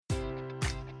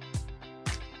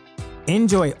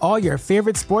Enjoy all your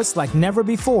favorite sports like never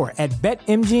before at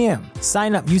BetMGM.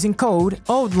 Sign up using code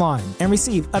OldLine and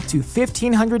receive up to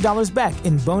 $1,500 back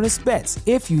in bonus bets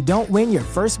if you don't win your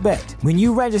first bet. When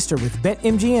you register with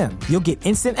BetMGM, you'll get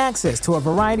instant access to a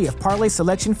variety of parlay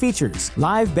selection features,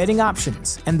 live betting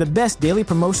options, and the best daily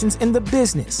promotions in the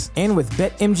business. And with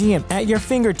BetMGM at your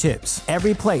fingertips,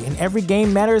 every play and every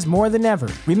game matters more than ever.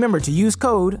 Remember to use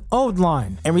code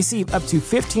OldLine and receive up to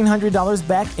 $1,500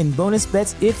 back in bonus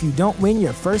bets if you don't win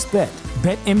your first bet.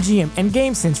 BetMGM and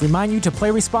GameSense remind you to play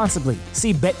responsibly.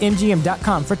 See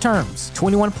BetMGM.com for terms.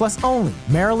 21 plus only.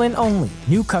 Maryland only.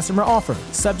 New customer offer.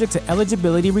 Subject to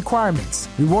eligibility requirements.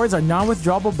 Rewards are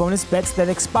non-withdrawable bonus bets that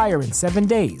expire in 7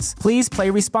 days. Please play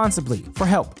responsibly. For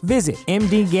help, visit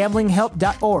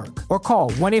mdgamblinghelp.org or call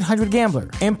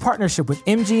 1-800-GAMBLER in partnership with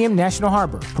MGM National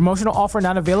Harbor. Promotional offer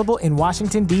not available in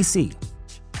Washington, D.C.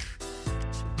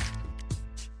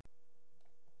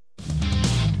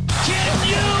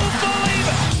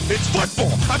 It's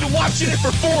football. I've been watching it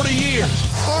for 40 years.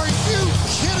 Are you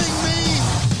kidding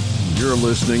me? You're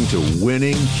listening to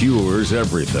Winning Cures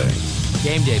Everything.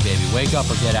 Game day, baby. Wake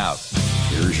up or get out.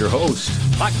 Here's your host,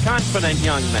 a confident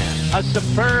young man, a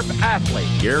superb athlete,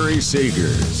 Gary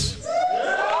Seegers.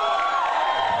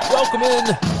 Welcome in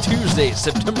Tuesday,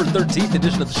 September 13th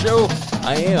edition of the show.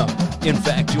 I am, in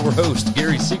fact, your host,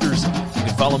 Gary Seegers. You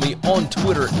can follow me on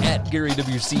Twitter at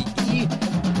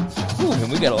GaryWCE. Ooh,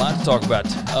 and we got a lot to talk about.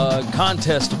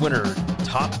 Contest winner,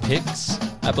 Top Picks,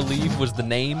 I believe was the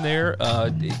name there.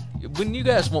 When you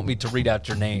guys want me to read out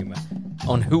your name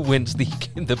on who wins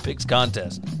the Picks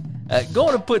contest, go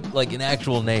on and put like an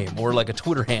actual name or like a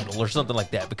Twitter handle or something like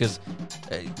that, because,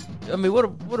 I mean,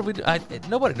 what do we do?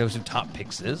 Nobody knows who Top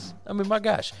Picks is. I mean, my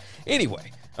gosh.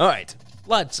 Anyway, all right,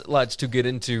 lots to get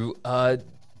into. The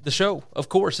show, of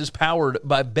course, is powered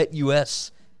by BetUS.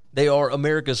 They are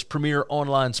America's premier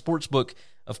online sportsbook.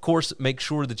 Of course, make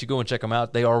sure that you go and check them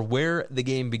out. They are where the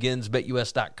game begins,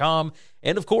 BetUS.com.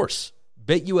 And, of course,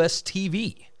 BetUS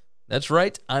TV. That's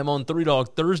right. I'm on Three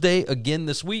Dog Thursday again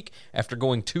this week after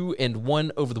going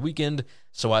 2-1 over the weekend.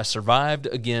 So I survived,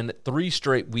 again, 3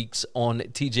 straight weeks on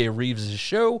TJ Reeves'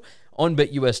 show on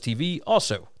BetUS TV.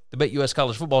 Also, the BetUS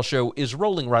College Football Show is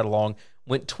rolling right along.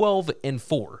 Went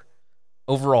 12-4.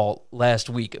 Overall, last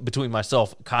week, between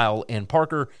myself, Kyle, and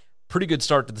Parker. Pretty good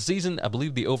start to the season. I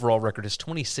believe the overall record is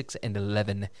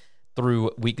 26-11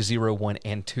 through week 0, 1,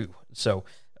 and 2. So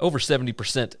over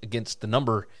 70% against the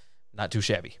number. Not too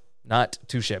shabby. Not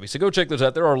too shabby. So go check those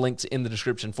out. There are links in the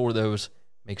description for those.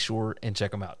 Make sure and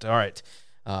check them out. All right.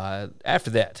 After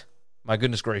that, my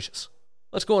goodness gracious,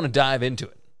 let's go on and dive into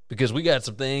it, because we got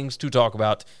some things to talk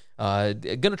about.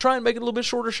 Going to try and make it a little bit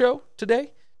shorter show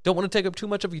today. Don't want to take up too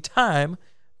much of your time,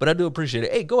 but I do appreciate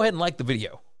it. Hey, go ahead and like the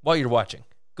video while you're watching.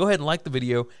 Go ahead and like the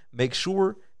video. Make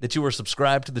sure that you are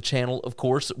subscribed to the channel. Of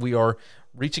course, we are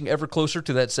reaching ever closer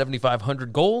to that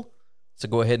 7,500 goal. So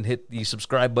go ahead and hit the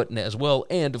subscribe button as well.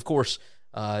 And, of course,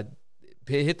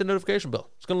 hit the notification bell.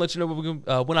 It's going to let you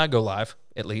know when I go live,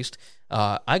 at least.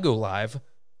 I go live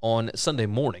on Sunday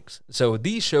mornings. So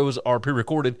these shows are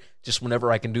pre-recorded just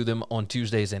whenever I can do them on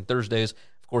Tuesdays and Thursdays.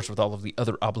 Of course, with all of the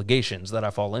other obligations that I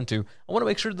fall into, I want to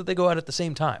make sure that they go out at the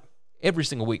same time every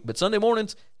single week. But Sunday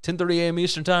mornings, 10:30 a.m.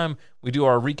 Eastern Time, we do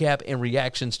our recap and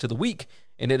reactions to the week,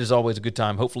 and it is always a good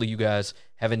time. Hopefully you guys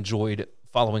have enjoyed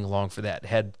following along for that.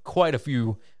 Had quite a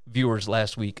few viewers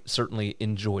last week, certainly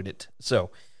enjoyed it. So,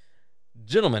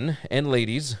 gentlemen and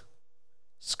ladies,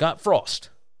 Scott Frost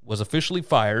was officially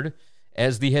fired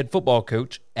as the head football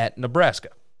coach at Nebraska.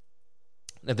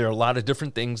 Now, there are a lot of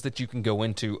different things that you can go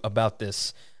into about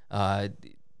this.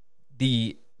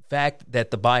 The fact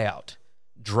that the buyout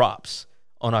drops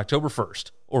on October 1st,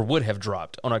 or would have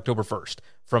dropped on October 1st,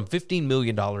 from $15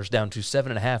 million down to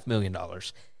 $7.5 million.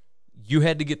 You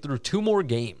had to get through 2 more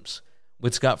games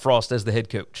with Scott Frost as the head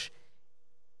coach.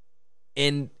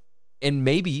 And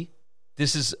maybe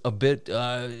this is a bit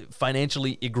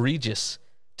financially egregious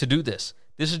to do this.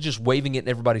 This is just waving it in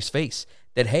everybody's face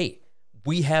that, hey,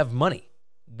 we have money.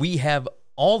 We have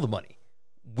all the money.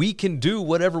 We can do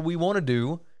whatever we want to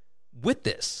do with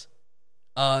this.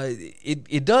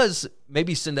 It does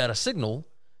maybe send out a signal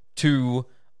to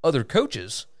other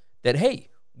coaches that, hey,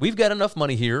 we've got enough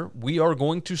money here. We are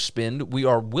going to spend. We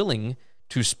are willing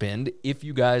to spend if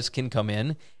you guys can come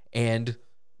in and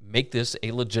make this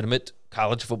a legitimate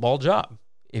college football job.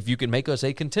 If you can make us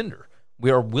a contender,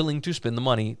 we are willing to spend the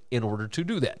money in order to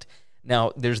do that.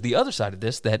 Now, there's the other side of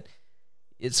this that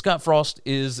Scott Frost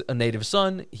is a native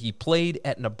son. He played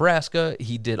at Nebraska.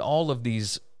 He did all of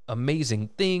these amazing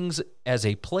things as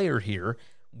a player here.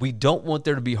 We don't want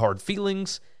there to be hard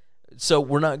feelings, so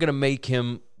we're not going to make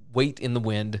him wait in the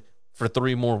wind for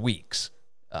 3 more weeks,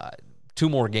 2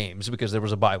 more games because there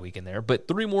was a bye week in there, but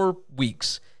 3 more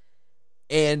weeks,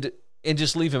 and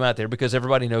just leave him out there because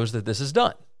everybody knows that this is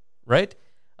done, right?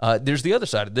 There's the other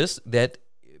side of this, that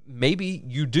maybe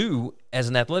you do, as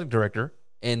an athletic director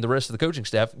and the rest of the coaching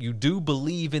staff, you do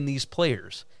believe in these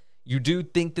players. You do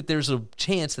think that there's a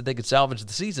chance that they could salvage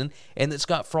the season and that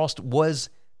Scott Frost was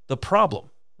the problem,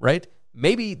 right?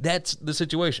 Maybe that's the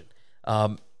situation.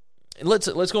 And let's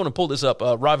go on and pull this up.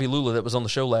 Ravi Lula, that was on the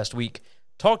show last week,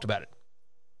 talked about it.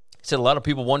 He said a lot of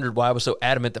people wondered why I was so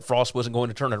adamant that Frost wasn't going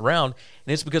to turn it around,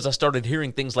 and it's because I started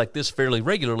hearing things like this fairly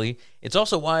regularly. It's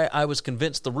also why I was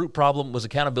convinced the root problem was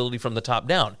accountability from the top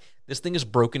down. This thing is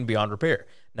broken beyond repair.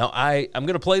 Now, I'm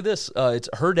going to play this. It's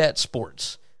Hurrdat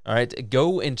Sports. All right,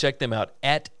 go and check them out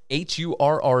at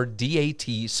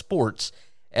HURRDAT Sports.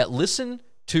 Listen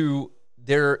to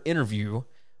their interview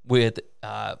with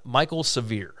Michael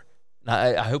Severe. Now,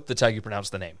 I hope that's how you pronounce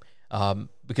the name,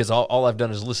 because all I've done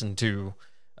is listen to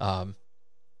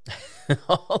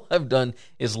all I've done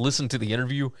is listen to the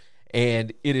interview,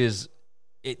 and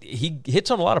he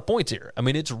hits on a lot of points here. I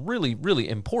mean, it's really, really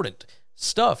important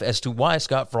stuff as to why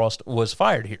Scott Frost was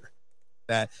fired here.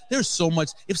 That there's so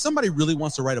much. If somebody really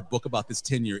wants to write a book about this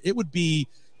tenure, it would be,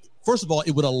 first of all,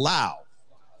 it would allow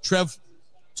Trev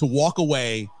to walk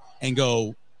away and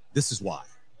go, this is why.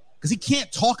 Because he can't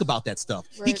talk about that stuff.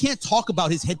 Right. He can't talk about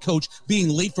his head coach being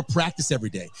late for practice every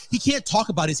day. He can't talk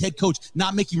about his head coach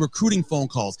not making recruiting phone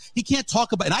calls. He can't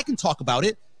talk about, and I can talk about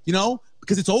it,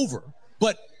 because it's over.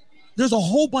 But there's a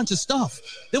whole bunch of stuff.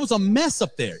 There was a mess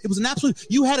up there. It was an absolute,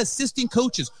 you had assistant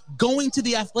coaches going to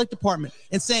the athletic department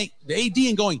and saying, the AD,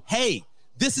 and going, hey,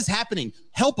 this is happening.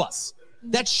 Help us.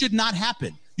 That should not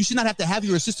happen. You should not have to have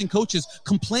your assistant coaches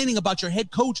complaining about your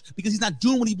head coach because he's not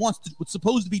doing what what's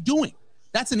supposed to be doing.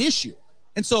 That's an issue.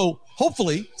 And so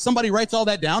hopefully somebody writes all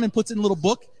that down and puts it in a little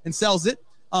book and sells it.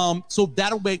 So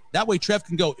that way Trev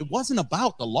can go, it wasn't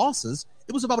about the losses.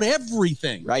 It was about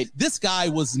everything. Right. This guy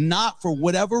was not, for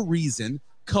whatever reason,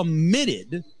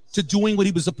 committed to doing what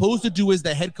he was supposed to do as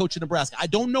the head coach of Nebraska. I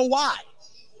don't know why,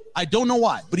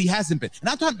 but he hasn't been. And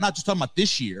I'm not just talking about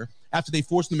this year after they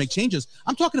forced him to make changes.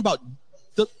 I'm talking about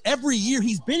every year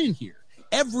he's been in here.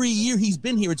 Every year he's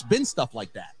been here, it's been stuff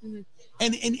like that. Mm-hmm.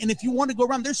 And if you want to go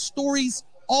around, there's stories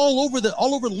all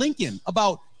over Lincoln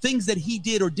about things that he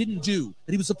did or didn't do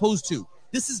that he was supposed to.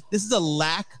 This is a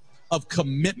lack of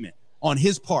commitment on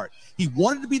his part. He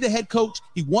wanted to be the head coach.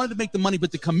 He wanted to make the money,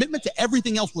 but the commitment to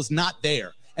everything else was not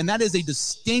there. And that is a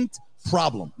distinct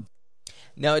problem.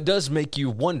 Now, it does make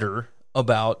you wonder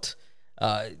about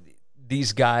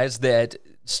these guys that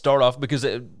start off, because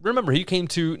remember, he came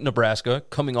to Nebraska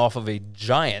coming off of a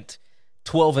giant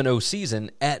 12-0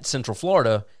 season at Central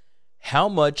Florida. How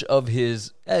much of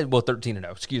his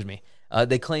 13-0, excuse me,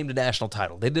 they claimed a national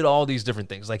title. They did all these different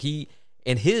things. Like,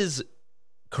 his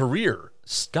career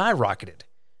skyrocketed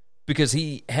because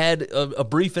he had a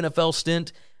brief NFL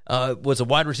stint, was a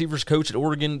wide receivers coach at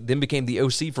Oregon, then became the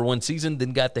OC for 1 season,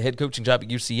 then got the head coaching job at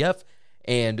UCF,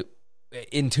 and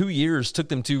in 2 years took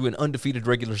them to an undefeated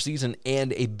regular season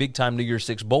and a big-time New Year's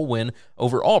Six bowl win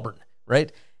over Auburn,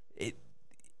 right?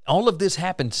 All of this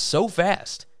happened so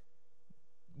fast.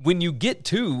 When you get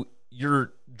to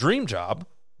your dream job,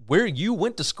 where you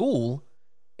went to school,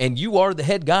 and you are the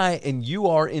head guy, and you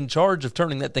are in charge of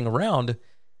turning that thing around,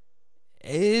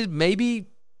 it's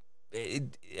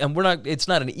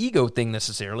not an ego thing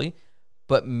necessarily,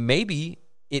 but maybe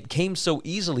it came so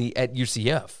easily at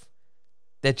UCF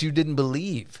that you didn't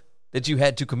believe that you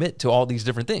had to commit to all these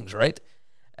different things, right?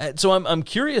 So I'm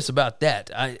curious about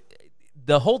that.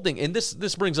 The whole thing, and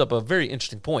this brings up a very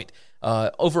interesting point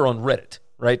over on Reddit,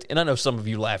 right? And I know some of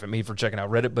you laugh at me for checking out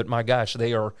Reddit, but my gosh,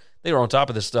 they are on top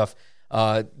of this stuff.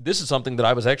 This is something that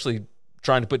I was actually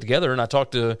trying to put together, and I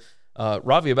talked to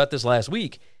Ravi about this last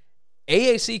week.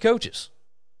 AAC coaches,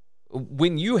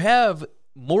 when you have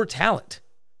more talent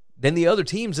than the other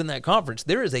teams in that conference,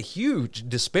 there is a huge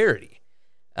disparity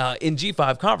in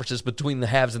G5 conferences between the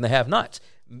haves and the have-nots,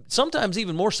 sometimes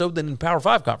even more so than in Power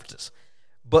 5 conferences.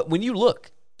 But when you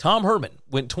look, Tom Herman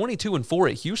went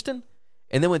 22-4 at Houston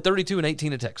and then went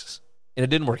 32-18 at Texas, and it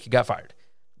didn't work. He got fired.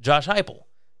 Josh Heupel,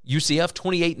 UCF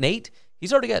 28-8.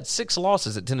 He's already got 6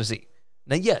 losses at Tennessee.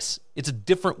 Now, yes, it's a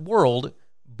different world,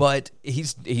 but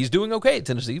he's doing okay at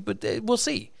Tennessee, but we'll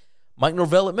see. Mike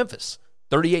Norvell at Memphis,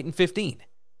 38-15.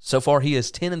 So far, he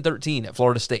is 10-13 at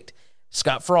Florida State.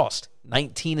 Scott Frost,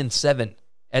 19-7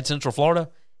 at Central Florida.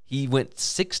 He went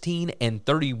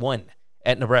 16-31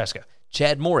 at Nebraska.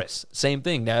 Chad Morris, same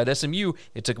thing. Now at SMU,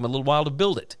 it took him a little while to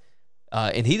build it.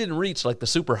 And he didn't reach like the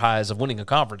super highs of winning a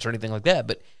conference or anything like that,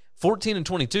 but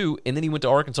 14-22, and then he went to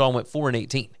Arkansas and went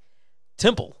 4-18.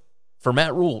 Temple, for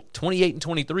Matt Rule,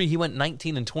 28-23. He went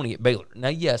 19-20 at Baylor. Now,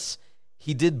 yes,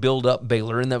 he did build up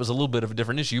Baylor, and that was a little bit of a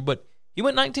different issue, but he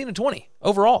went 19-20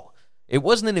 overall. It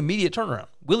wasn't an immediate turnaround.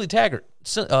 Willie Taggart,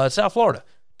 South Florida,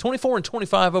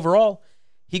 24-25 overall.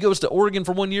 He goes to Oregon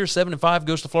for 1 year, 7-5,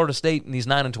 goes to Florida State, and he's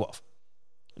 9-12.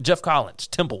 Jeff Collins,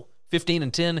 Temple,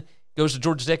 15-10, goes to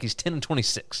Georgia Tech. He's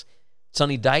 10-26.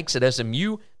 Sonny Dykes at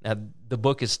SMU. Now, the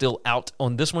book is still out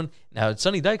on this one. Now,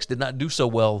 Sonny Dykes did not do so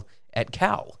well at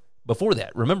Cal before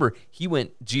that. Remember, he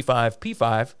went G5,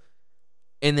 P5,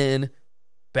 and then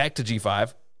back to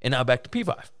G5, and now back to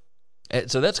P5.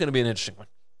 So that's going to be an interesting one.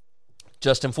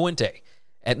 Justin Fuente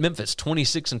at Memphis,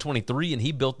 26-23, and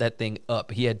he built that thing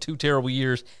up. He had 2 terrible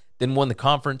years, then won the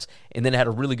conference, and then had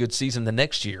a really good season the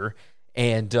next year.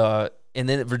 And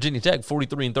then at Virginia Tech,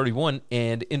 43-31,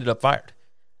 and ended up fired.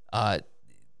 I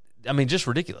mean, just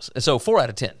ridiculous. So 4 out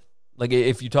of 10, like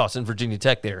if you toss in Virginia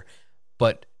Tech there.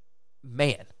 But,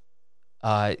 man,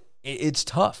 it's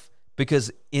tough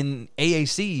because in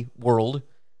AAC world,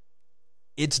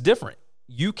 it's different.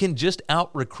 You can just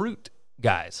out-recruit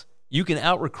guys. You can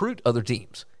out-recruit other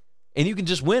teams. And you can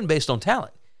just win based on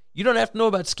talent. You don't have to know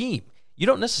about scheme. You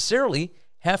don't necessarily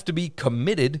have to be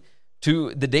committed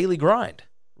to the daily grind,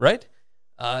 right?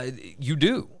 You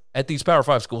do at these Power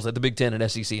 5 schools, at the Big Ten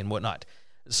and SEC and whatnot.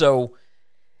 So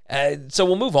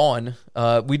we'll move on.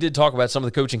 We did talk about some of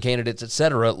the coaching candidates,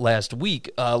 etc. last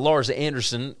week. Lars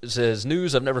Anderson says,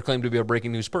 news, I've never claimed to be a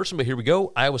breaking news person, but here we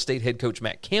go. Iowa State head coach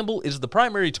Matt Campbell is the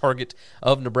primary target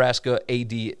of Nebraska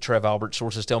AD Trev Albert.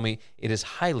 Sources tell me it is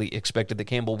highly expected that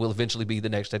Campbell will eventually be the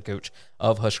next head coach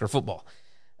of Husker football.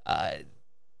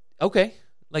 Okay.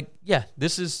 Like, yeah,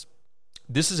 this is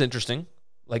interesting.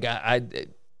 Like, I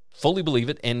fully believe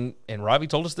it, and Ravi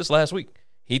told us this last week.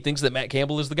 He thinks that Matt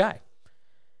Campbell is the guy.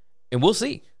 And we'll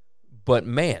see. But,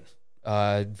 man,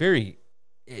 I'm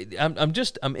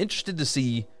interested to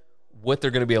see what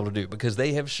they're going to be able to do because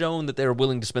they have shown that they're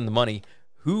willing to spend the money.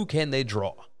 Who can they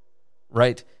draw,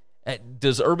 right?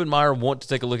 Does Urban Meyer want to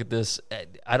take a look at this?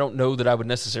 I don't know that I would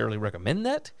necessarily recommend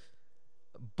that.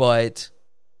 But,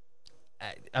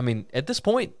 I mean, at this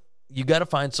point, you got to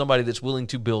find somebody that's willing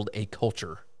to build a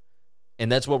culture.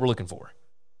 And that's what we're looking for.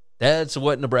 That's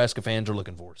what Nebraska fans are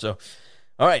looking for. So,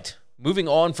 all right, moving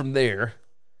on from there,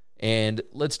 and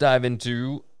let's dive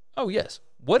into,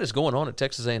 what is going on at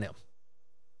Texas A&M?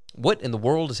 What in the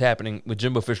world is happening with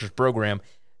Jimbo Fisher's program?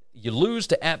 You lose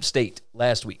to App State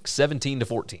last week,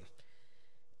 17-14.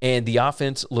 And the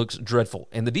offense looks dreadful.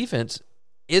 And the defense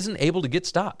isn't able to get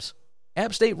stops.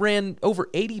 App State ran over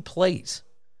 80 plays.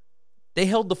 They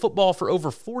held the football for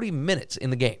over 40 minutes in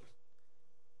the game.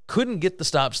 Couldn't get the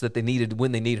stops that they needed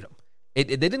when they needed them. They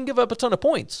didn't give up a ton of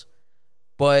points,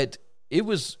 but it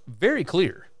was very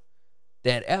clear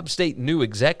that App State knew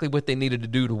exactly what they needed to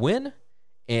do to win,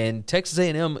 and Texas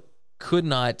A&M could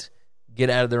not get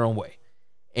out of their own way.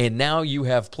 And now you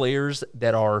have players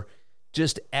that are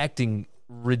just acting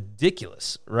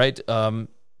ridiculous, right?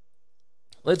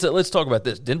 Let's talk about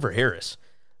this. Denver Harris,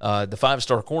 the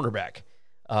 5-star cornerback.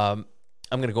 I'm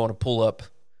going to go on and pull up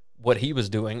what he was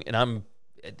doing, and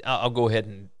I'll go ahead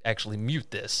and actually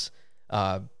mute this.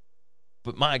 But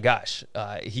my gosh,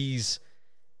 he's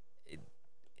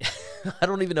I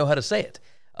don't even know how to say it.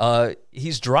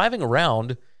 He's driving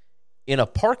around in a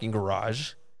parking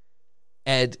garage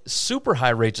at super high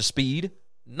rates of speed,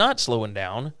 not slowing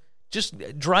down,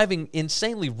 just driving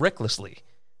insanely recklessly.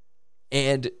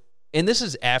 And this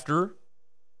is after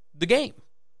the game,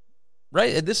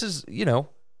 right? This is,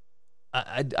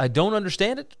 I don't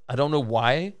understand it. I don't know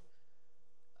why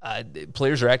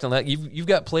players are acting like that. You've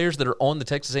got players that are on the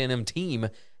Texas A&M team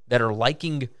that are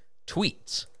liking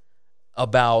tweets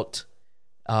about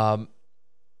how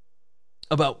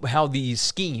the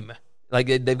scheme, like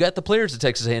they've got the players at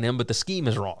Texas A&M, but the scheme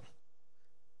is wrong.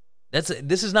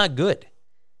 This is not good.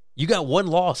 You got one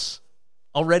loss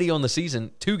already on the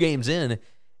season, 2 games in,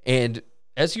 and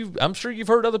I'm sure you've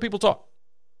heard other people talk.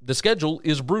 The schedule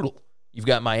is brutal. You've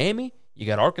got Miami, you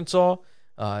got Arkansas,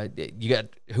 you got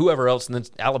whoever else, and then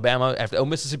Alabama,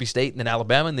 Mississippi State, and then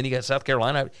Alabama, and then you got South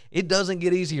Carolina. It doesn't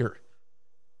get easier.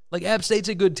 Like, App State's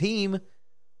a good team,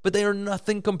 but they are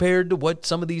nothing compared to what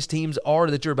some of these teams are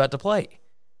that you're about to play.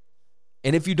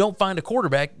 And if you don't find a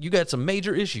quarterback, you got some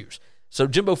major issues. So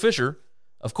Jimbo Fisher,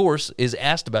 of course, is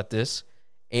asked about this,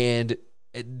 and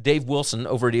Dave Wilson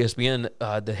over at ESPN,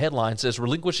 the headline says,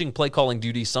 relinquishing play calling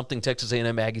duties, something Texas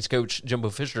A&M Aggies coach Jimbo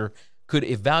Fisher could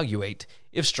evaluate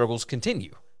if struggles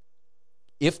continue.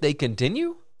 If they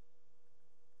continue?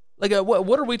 Like,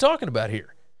 what are we talking about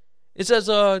here? It says,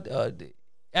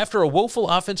 After a woeful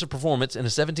offensive performance in a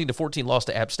 17-14 loss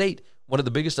to App State, one of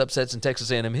the biggest upsets in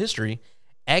Texas A&M history,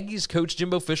 Aggies coach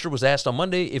Jimbo Fisher was asked on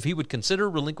Monday if he would consider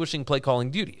relinquishing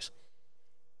play-calling duties.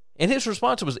 And his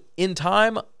response was, in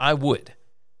time, I would.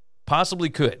 Possibly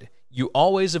could. You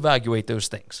always evaluate those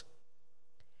things.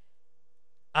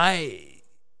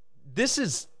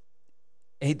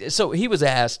 So he was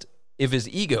asked if his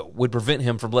ego would prevent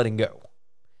him from letting go.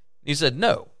 He said,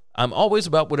 no, I'm always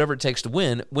about whatever it takes to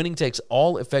win. Winning takes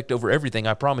all effect over everything.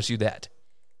 I promise you that.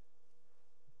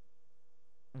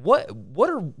 What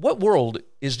world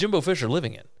is Jimbo Fisher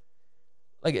living in?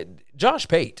 Like, Josh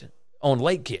Pate on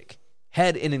Late Kick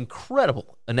had an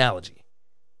incredible analogy.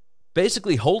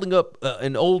 Basically holding up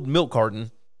an old milk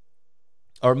carton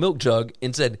or milk jug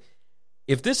and said,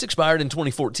 if this expired in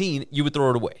 2014, you would throw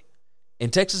it away.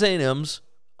 And Texas A&M's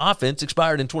offense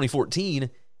expired in 2014,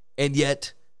 and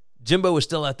yet Jimbo is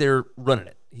still out there running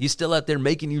it. He's still out there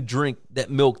making you drink that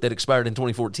milk that expired in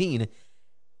 2014.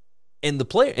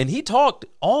 And he talked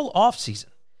all offseason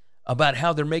about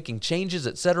how they're making changes,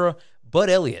 etc. Bud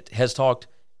Elliott has talked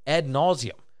ad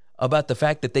nauseum about the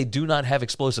fact that they do not have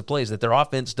explosive plays, that their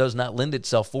offense does not lend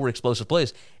itself for explosive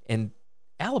plays. And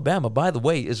Alabama, by the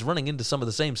way, is running into some of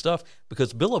the same stuff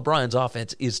because Bill O'Brien's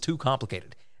offense is too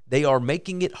complicated. They are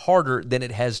making it harder than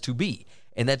it has to be,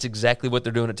 and that's exactly what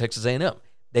they're doing at Texas A&M.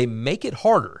 They make it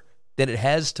harder than it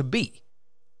has to be.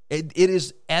 It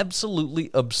is absolutely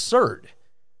absurd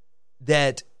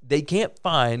that they can't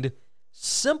find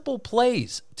simple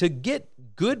plays to get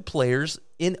good players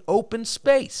in open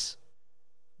space.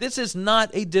 This is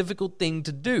not a difficult thing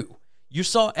to do. You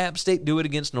saw App State do it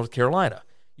against North Carolina.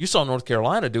 You saw North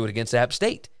Carolina do it against App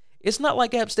State. It's not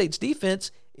like App State's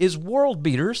defense is world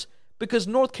beaters because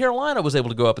North Carolina was able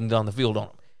to go up and down the field on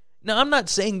them. Now, I'm not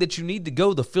saying that you need to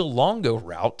go the Phil Longo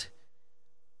route,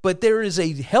 but there is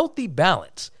a healthy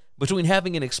balance between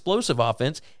having an explosive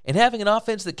offense and having an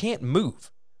offense that can't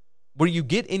move, where you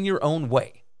get in your own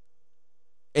way.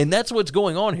 And that's what's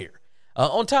going on here.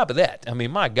 On top of that, I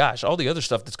mean, my gosh, all the other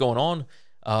stuff that's going on,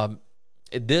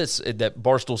 that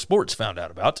Barstool Sports found out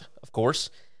about, of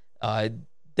course,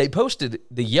 they posted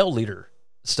the Yell Leader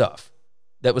stuff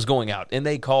that was going out, and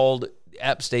they called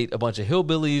App State a bunch of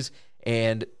hillbillies,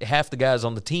 and half the guys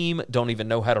on the team don't even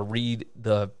know how to read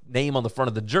the name on the front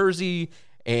of the jersey,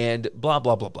 and blah,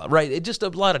 blah, blah, blah, right? It's just a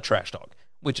lot of trash talk,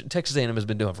 which Texas A&M has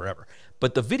been doing forever.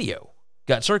 But the video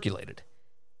got circulated,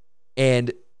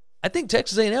 and I think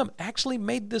Texas A&M actually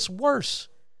made this worse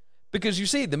because, you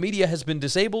see, the media has been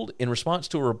disabled in response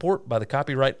to a report by the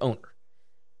copyright owner.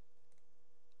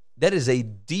 That is a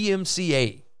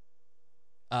DMCA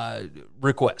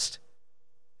request.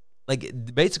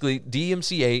 Like, basically,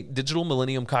 DMCA, Digital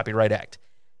Millennium Copyright Act.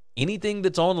 Anything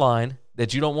that's online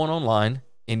that you don't want online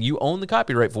and you own the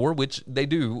copyright for, which they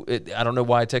do. I don't know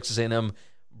why Texas A&M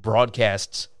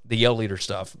broadcasts the Yell Leader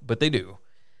stuff, but they do.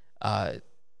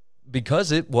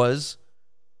 Because it was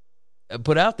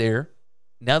put out there,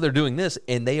 now they're doing this,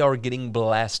 and they are getting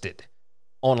blasted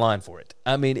online for it.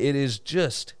 I mean, it is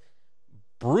just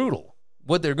brutal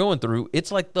what they're going through.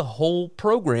 It's like the whole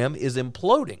program is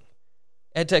imploding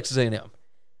at Texas A&M.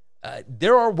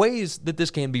 There are ways that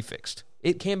this can be fixed.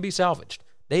 It can be salvaged.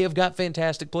 They have got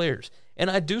fantastic players, and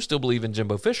I do still believe in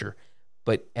Jimbo Fisher,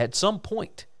 but at some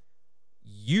point,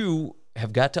 you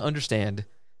have got to understand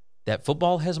that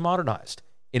football has modernized.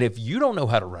 And if you don't know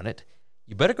how to run it,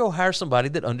 you better go hire somebody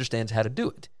that understands how to do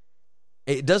it.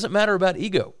 It doesn't matter about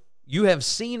ego. You have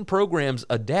seen programs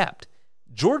adapt.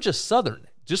 Georgia Southern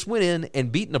just went in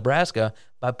and beat Nebraska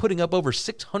by putting up over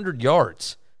 600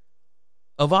 yards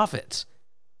of offense.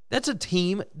 That's a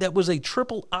team that was a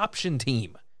triple option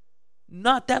team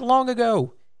not that long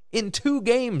ago. In 2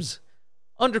 games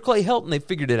under Clay Helton, they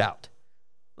figured it out.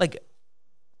 Like,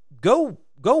 go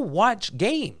watch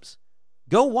games.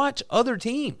 Go watch other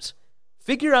teams.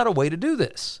 Figure out a way to do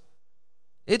this.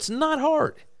 It's not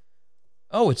hard.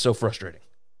 Oh, it's so frustrating.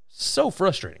 So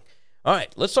frustrating. All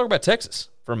right, let's talk about Texas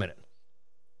for a minute.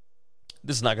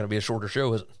 This is not going to be a shorter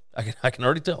show, is it? I can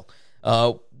already tell.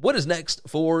 What is next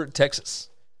for Texas?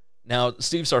 Now,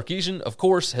 Steve Sarkisian, of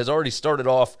course, has already started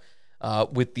off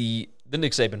with the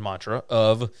Nick Saban mantra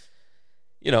of,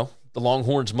 the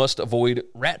Longhorns must avoid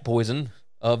rat poison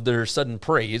of their sudden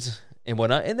praise and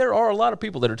whatnot. And there are a lot of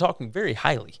people that are talking very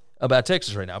highly about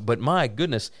Texas right now. But my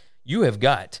goodness, you have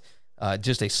got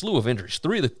just a slew of injuries.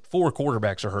 3 of the 4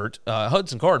 quarterbacks are hurt.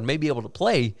 Hudson Card may be able to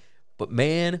play, but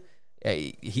man,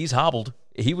 he's hobbled.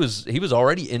 He was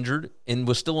already injured and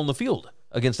was still on the field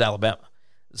against Alabama.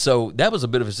 So that was a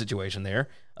bit of a situation there.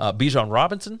 Bijan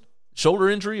Robinson, shoulder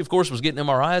injury, of course, was getting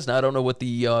MRIs. Now, I don't know what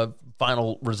the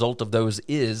final result of those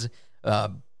is,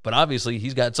 but obviously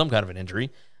he's got some kind of an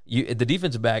injury. The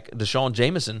defensive back, Deshaun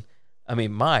Jameson, I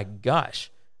mean, my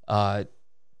gosh,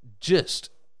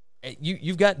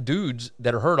 you've got dudes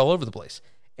that are hurt all over the place.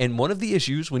 And one of the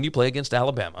issues when you play against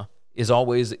Alabama is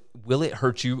always, will it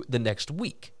hurt you the next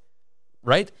week,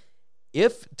 right?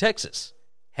 If Texas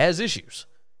has issues,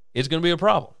 it's going to be a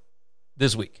problem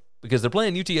this week because they're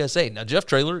playing UTSA. Now, Jeff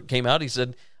Traylor came out. He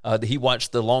said that he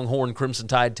watched the Longhorn Crimson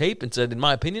Tide tape and said, in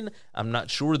my opinion, I'm not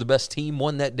sure the best team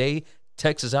won that day.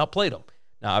 Texas outplayed them.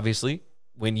 Now, obviously,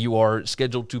 when you are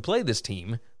scheduled to play this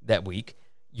team that week,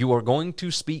 you are going to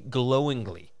speak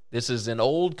glowingly. This is an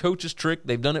old coach's trick.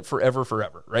 They've done it forever,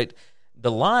 right?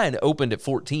 The line opened at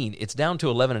 14. It's down to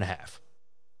 11.5.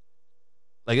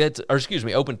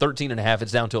 Opened 13.5.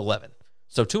 It's down to 11.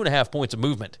 So 2.5 points of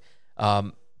movement.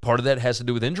 Part of that has to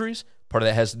do with injuries. Part of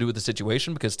that has to do with the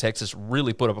situation because Texas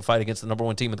really put up a fight against the number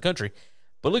one team in the country.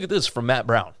 But look at this from Matt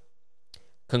Brown.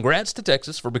 Congrats to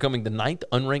Texas for becoming the 9th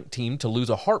unranked team to lose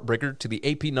a heartbreaker to the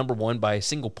AP number one by a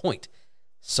single point.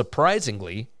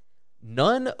 Surprisingly,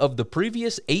 none of the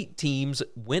previous 8 teams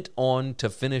went on to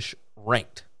finish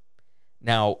ranked.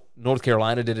 Now, North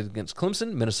Carolina did it against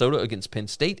Clemson, Minnesota against Penn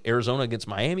State, Arizona against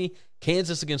Miami,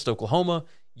 Kansas against Oklahoma,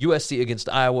 USC against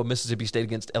Iowa, Mississippi State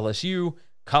against LSU,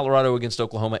 Colorado against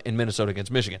Oklahoma, and Minnesota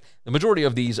against Michigan. The majority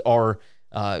of these are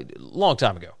a long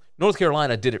time ago. North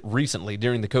Carolina did it recently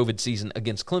during the COVID season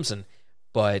against Clemson,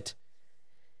 but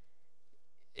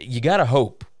you got to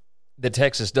hope that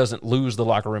Texas doesn't lose the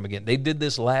locker room again. They did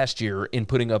this last year in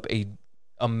putting up an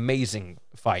amazing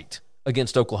fight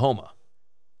against Oklahoma.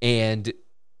 And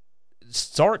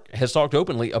Sark has talked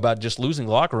openly about just losing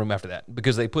the locker room after that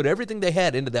because they put everything they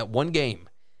had into that one game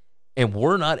and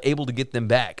were not able to get them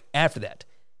back after that.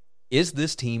 Is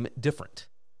this team different?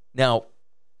 Now,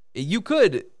 you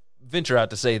could venture out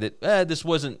to say that this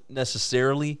wasn't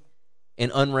necessarily an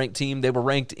unranked team. They were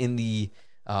ranked in the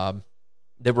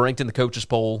coaches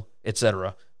poll,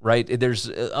 etc. Right? There's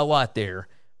a lot there,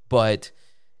 but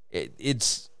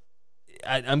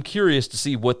I'm curious to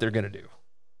see what they're going to do,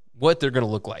 what they're going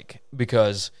to look like,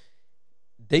 because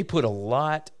they put a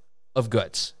lot of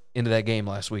guts into that game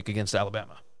last week against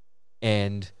Alabama,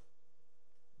 and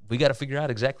we got to figure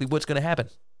out exactly what's going to happen.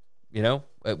 You know,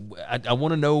 I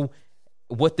want to know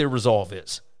what their resolve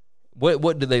is.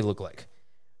 What do they look like?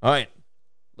 All right,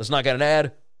 let's knock out an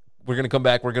ad. We're going to come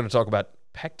back. We're going to talk about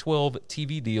Pac-12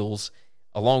 TV deals,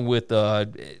 along with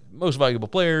most valuable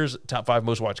players, top 5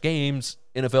 most watched games,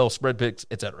 NFL spread picks,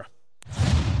 etc.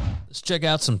 Let's check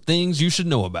out some things you should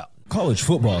know about. College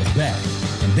football is back,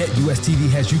 and BetUS TV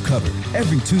has you covered.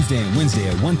 Every Tuesday and Wednesday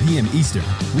at 1 p.m. Eastern,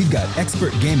 we've got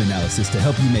expert game analysis to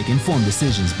help you make informed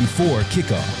decisions before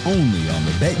kickoff, only on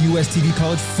the BetUS TV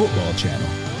College Football channel.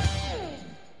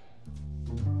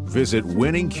 Visit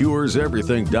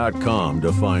winningcureseverything.com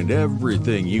to find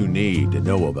everything you need to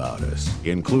know about us,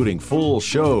 including full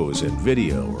shows in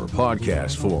video or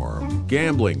podcast form,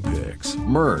 gambling picks,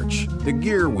 merch, the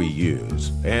gear we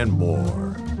use, and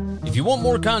more. If you want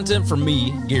more content from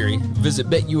me, Gary, visit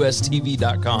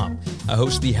BetUSTV.com. I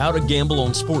host the How to Gamble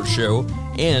on Sports show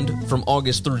and, from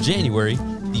August through January,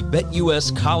 the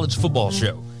BetUS College Football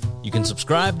show. You can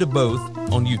subscribe to both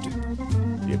on YouTube.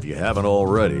 If you haven't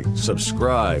already,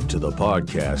 subscribe to the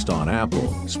podcast on Apple,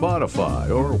 Spotify,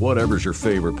 or whatever's your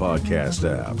favorite podcast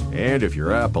app. And if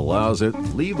your app allows it,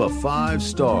 leave a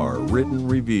 5-star written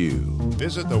review.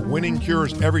 Visit the Winning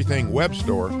Cures Everything web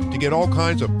store to get all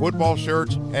kinds of football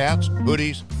shirts, hats,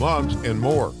 hoodies, mugs, and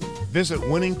more. Visit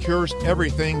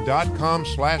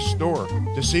winningcureseverything.com/store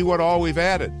to see what all we've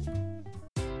added.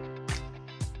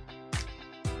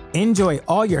 Enjoy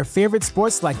all your favorite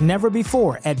sports like never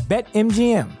before at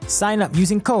BetMGM. Sign up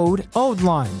using code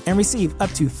OldLine and receive up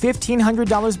to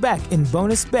 $1,500 back in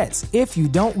bonus bets if you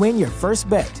don't win your first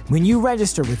bet. When you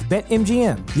register with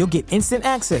BetMGM, you'll get instant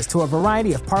access to a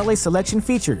variety of parlay selection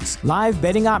features, live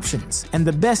betting options, and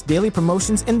the best daily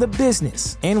promotions in the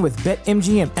business. And with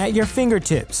BetMGM at your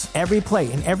fingertips, every play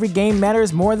and every game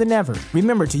matters more than ever.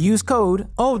 Remember to use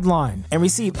code OldLine and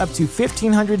receive up to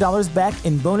 $1,500 back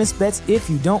in bonus bets if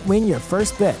you don't win your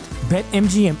first bet.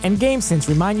 BetMGM and GameSense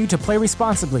remind you to play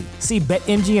responsibly. See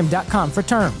BetMGM.com for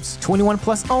terms. 21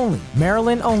 plus only.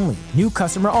 Maryland only. New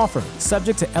customer offer.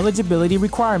 Subject to eligibility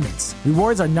requirements.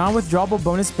 Rewards are non-withdrawable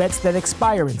bonus bets that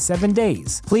expire in 7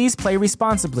 days. Please play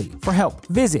responsibly. For help,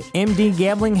 visit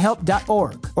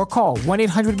mdgamblinghelp.org or call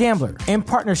 1-800-GAMBLER in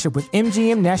partnership with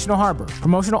MGM National Harbor.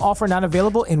 Promotional offer not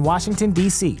available in Washington,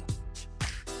 D.C.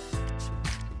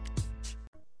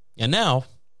 And now,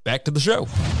 back to the show.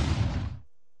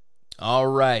 All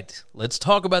right, let's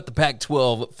talk about the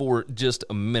Pac-12 for just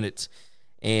a minute.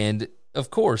 And, of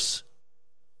course,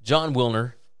 John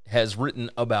Wilner has written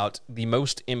about the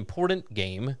most important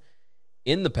game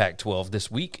in the Pac-12 this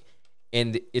week,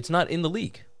 and it's not in the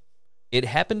league. It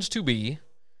happens to be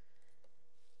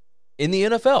in the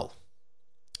NFL.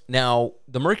 Now,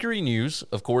 the Mercury News,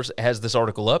 of course, has this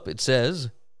article up. It says,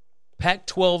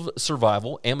 Pac-12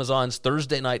 survival, Amazon's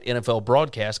Thursday night NFL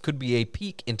broadcast could be a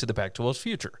peek into the Pac-12's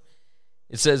future.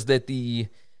 It says that the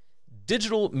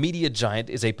digital media giant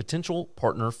is a potential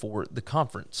partner for the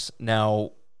conference.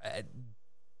 Now,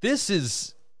 this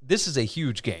is a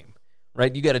huge game,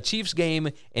 right? You got a Chiefs game,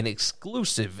 an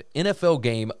exclusive NFL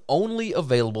game only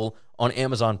available on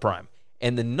Amazon Prime.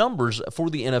 And the numbers for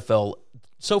the NFL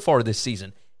so far this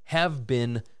season have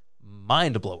been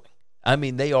mind-blowing. I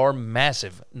mean, they are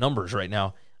massive numbers right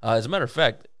now. As a matter of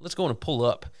fact, let's go and pull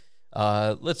up.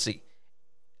 Let's see.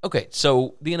 Okay,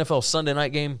 so the NFL Sunday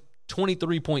night game,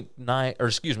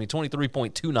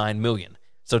 23.29 million.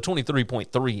 So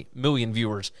 23.3 million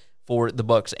viewers for the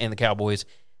Bucs and the Cowboys.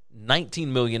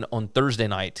 19 million on Thursday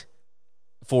night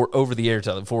for over-the-air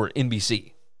for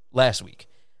NBC last week.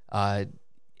 And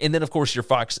then, of course, your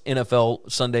Fox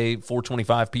NFL Sunday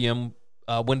 4:25 p.m.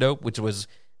 Window, which was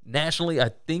nationally, I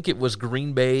think it was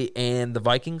Green Bay and the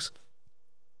Vikings.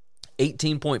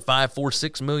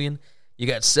 18.546 million. You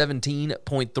got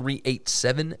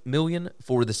 17.387 million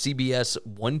for the CBS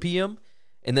 1 p.m.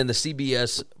 And then the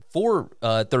CBS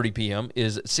 4:30 p.m.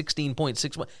 is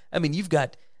 16.61. I mean, you've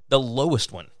got the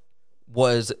lowest one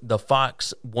was the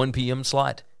Fox 1 p.m.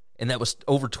 slot, and that was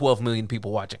over 12 million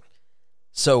people watching.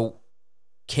 So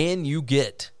can you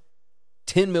get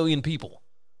 10 million people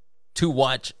to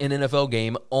watch an NFL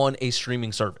game on a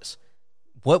streaming service?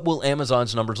 What will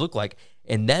Amazon's numbers look like?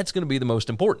 And that's going to be the most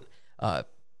important.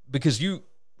 Because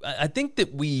I think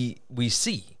that we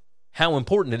see how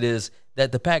important it is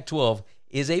that the Pac-12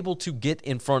 is able to get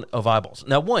in front of eyeballs.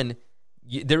 Now, one,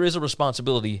 there is a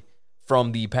responsibility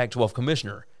from the Pac-12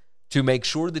 commissioner to make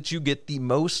sure that you get the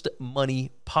most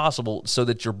money possible so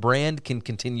that your brand can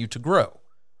continue to grow,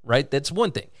 right? That's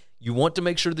one thing. You want to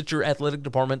make sure that your athletic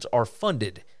departments are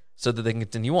funded so that they can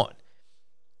continue on.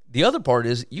 The other part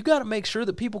is you got to make sure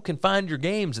that people can find your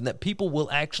games and that people will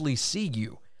actually see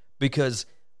you, because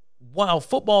while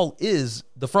football is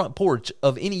the front porch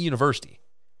of any university,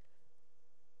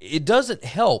 it doesn't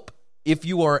help if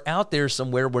you are out there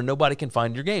somewhere where nobody can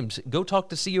find your games. Go talk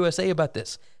to CUSA about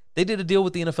this. They did a deal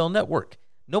with the NFL Network.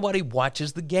 Nobody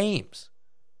watches the games.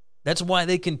 That's why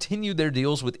they continue their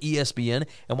deals with ESPN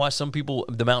and why some people,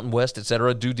 the Mountain West, et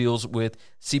cetera, do deals with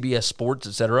CBS Sports,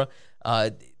 et cetera.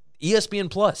 ESPN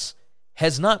Plus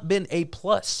has not been a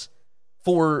plus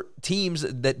for teams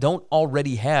that don't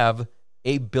already have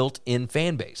a built-in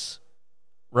fan base,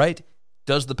 right?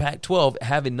 Does the Pac-12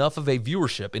 have enough of a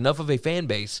viewership, enough of a fan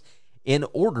base in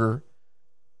order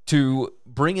to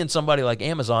bring in somebody like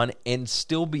Amazon and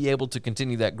still be able to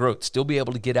continue that growth, still be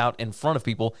able to get out in front of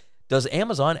people? Does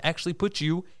Amazon actually put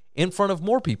you in front of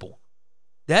more people?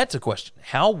 That's a question.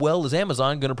 How well is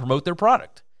Amazon going to promote their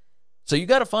product? So you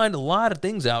got to find a lot of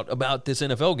things out about this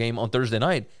NFL game on Thursday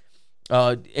night,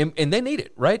 and they need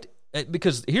it, right?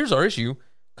 Because here's our issue.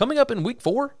 Coming up in Week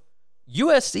 4,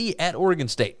 USC at Oregon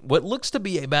State. What looks to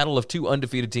be a battle of two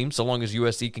undefeated teams, so long as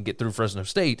USC can get through Fresno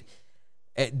State.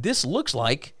 This looks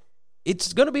like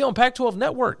it's going to be on Pac-12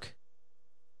 Network.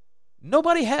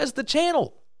 Nobody has the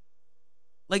channel.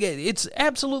 Like, it's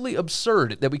absolutely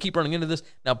absurd that we keep running into this.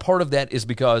 Now, part of that is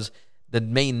because the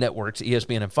main networks,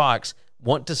 ESPN and Fox,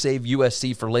 want to save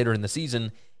USC for later in the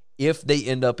season if they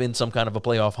end up in some kind of a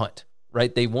playoff hunt,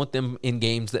 right? They want them in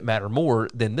games that matter more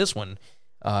than this one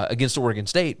against Oregon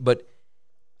State. But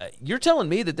you're telling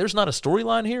me that there's not a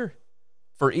storyline here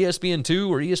for ESPN2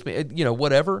 or ESPN,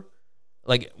 whatever?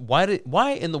 Like,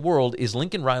 why in the world is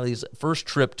Lincoln Riley's first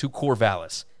trip to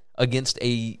Corvallis against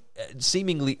a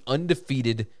seemingly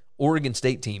undefeated Oregon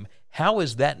State team? How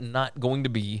is that not going to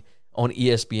be on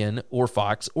ESPN or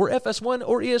Fox or FS1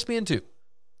 or ESPN2?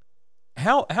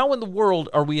 How in the world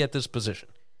are we at this position?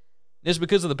 It's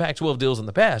because of the Pac-12 deals in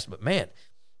the past, but man.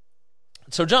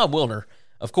 So John Wilner,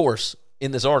 of course,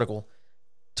 in this article,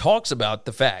 talks about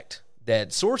the fact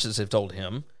that sources have told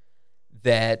him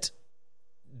that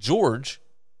George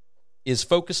is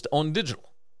focused on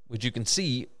digital, which you can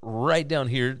see right down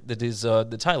here that is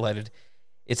that's highlighted.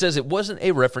 It says it wasn't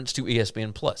a reference to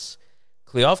ESPN Plus.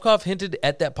 Kliavkoff hinted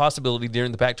at that possibility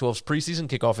during the Pac-12's preseason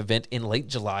kickoff event in late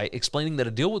July, explaining that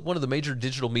a deal with one of the major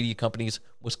digital media companies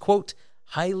was, quote,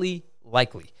 highly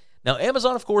likely. Now,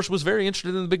 Amazon, of course, was very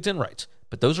interested in the Big Ten rights,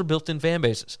 but those are built-in fan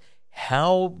bases.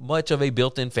 How much of a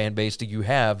built-in fan base do you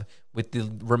have with the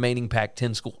remaining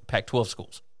Pac-12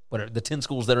 schools? What are the 10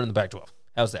 schools that are in the Pac-12?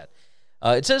 How's that?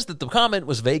 It says that the comment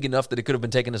was vague enough that it could have been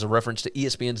taken as a reference to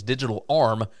ESPN's digital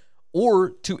arm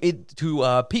or to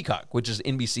Peacock, which is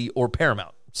NBC, or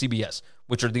Paramount, CBS,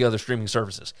 which are the other streaming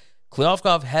services.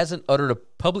 Kliavkoff hasn't uttered a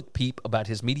public peep about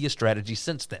his media strategy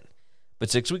since then. But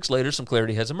 6 weeks later, some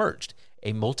clarity has emerged.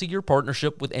 A multi-year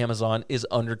partnership with Amazon is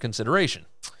under consideration.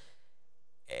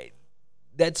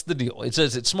 That's the deal. It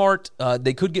says it's smart.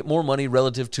 They could get more money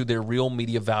relative to their real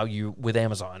media value with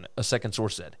Amazon, a second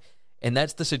source said. And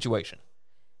that's the situation.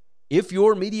 If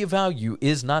your media value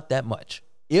is not that much,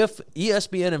 if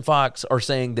ESPN and Fox are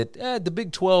saying that the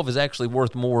Big 12 is actually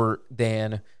worth more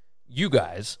than you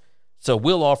guys, so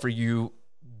we'll offer you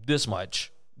this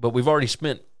much, but we've already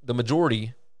spent the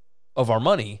majority of our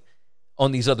money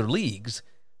on these other leagues,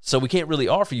 so we can't really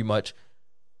offer you much,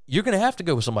 you're going to have to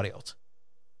go with somebody else.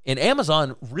 And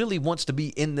Amazon really wants to be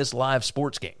in this live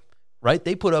sports game, right?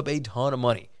 They put up a ton of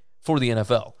money for the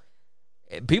NFL.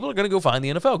 People are going to go find the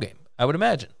NFL game, I would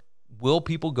imagine. Will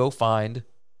people go find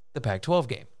the Pac-12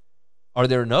 game? Are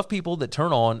there enough people that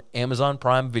turn on Amazon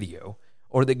Prime Video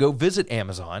or that go visit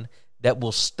Amazon that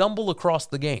will stumble across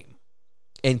the game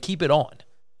and keep it on?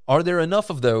 Are there enough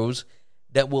of those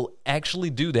that will actually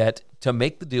do that to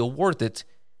make the deal worth it,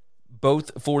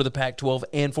 both for the Pac-12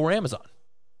 and for Amazon?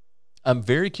 I'm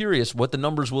very curious what the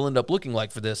numbers will end up looking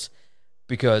like for this,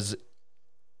 because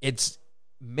it's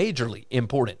majorly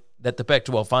important that the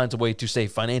Pac-12 finds a way to stay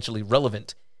financially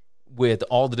relevant with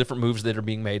all the different moves that are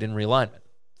being made in realignment,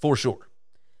 for sure.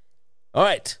 All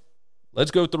right,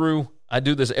 let's go through. I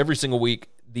do this every single week.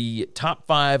 The top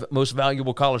 5 most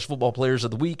valuable college football players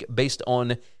of the week based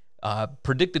on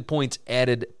predicted points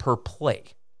added per play.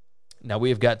 Now, we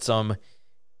have got some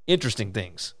interesting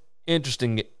things,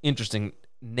 interesting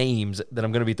names that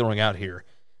I'm going to be throwing out here.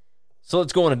 So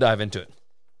let's go on and dive into it.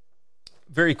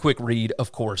 Very quick read,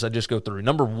 of course. I just go through.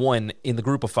 Number 1 in the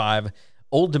group of 5,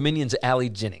 Old Dominion's Allie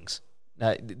Jennings.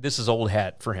 Now, this is old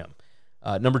hat for him.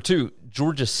 Number 2,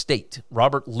 Georgia State,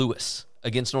 Robert Lewis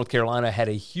against North Carolina had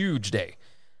a huge day.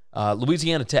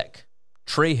 Louisiana Tech,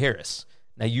 Trey Harris.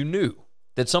 Now, you knew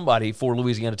that somebody for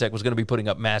Louisiana Tech was going to be putting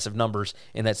up massive numbers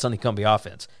in that Sonny Cumbie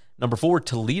offense. Number 4,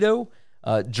 Toledo,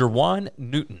 Jerwan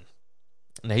Newton.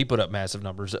 Now, he put up massive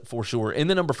numbers for sure. And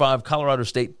then number 5, Colorado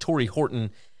State, Torrey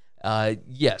Horton.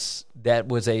 Yes, that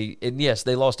was yes,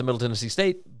 they lost to Middle Tennessee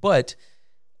State, but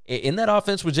in that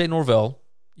offense with Jay Norvell,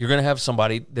 you're going to have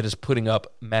somebody that is putting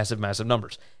up massive, massive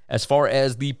numbers. As far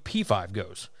as the P5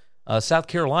 goes, South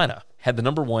Carolina had the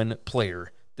number 1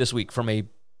 player this week from a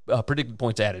predicted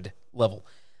points added level.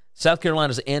 South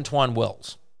Carolina's Antoine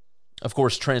Wells, of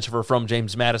course, transfer from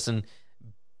James Madison.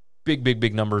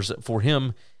 Big numbers for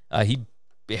him. He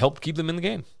helped keep them in the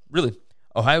game, really.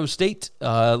 Ohio State,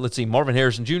 let's see, Marvin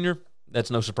Harrison Jr., that's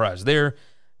no surprise there.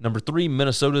 Number 3,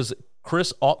 Minnesota's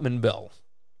Chris Autman-Bell.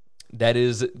 That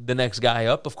is the next guy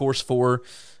up, of course, for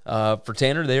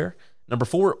Tanner there. Number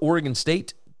 4, Oregon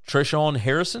State, Treshawn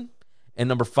Harrison. And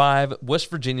number 5,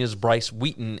 West Virginia's Bryce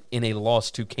Wheaton in a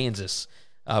loss to Kansas.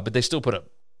 But they still put up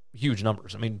huge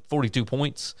numbers. I mean, 42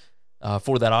 points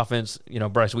for that offense. You know,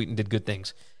 Bryce Wheaton did good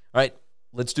things. All right,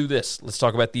 let's do this. Let's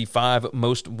talk about the 5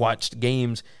 most watched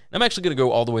games. And I'm actually going to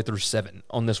go all the way through 7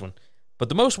 on this one. But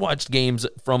the most watched games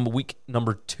from week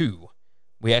number 2,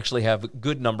 we actually have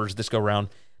good numbers this go-round.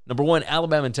 Number 1,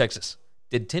 Alabama and Texas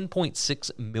did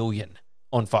 10.6 million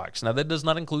on Fox. Now, that does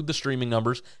not include the streaming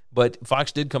numbers, but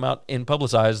Fox did come out and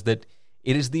publicize that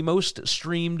it is the most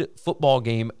streamed football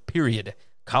game, period,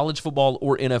 college football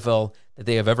or NFL, that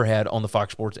they have ever had on the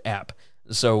Fox Sports app.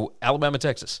 So, Alabama,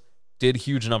 Texas did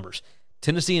huge numbers.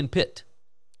 Tennessee and Pitt,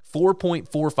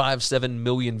 4.457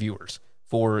 million viewers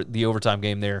for the overtime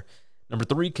game there. Number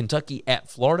 3, Kentucky at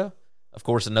Florida. Of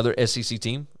course, another SEC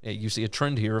team. You see a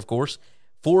trend here, of course.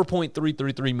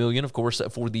 4.333 million, of course,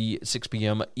 for the 6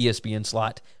 p.m. ESPN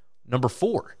slot. Number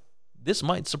 4, this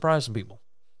might surprise some people.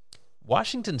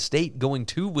 Washington State going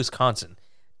to Wisconsin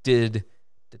did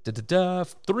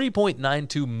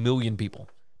 3.92 million people.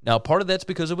 Now, part of that's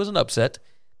because it was an upset.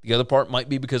 The other part might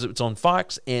be because it's on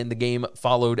Fox and the game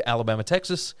followed Alabama,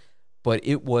 Texas, but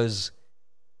it was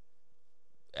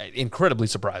incredibly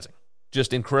surprising.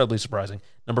 Just incredibly surprising.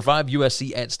 Number 5,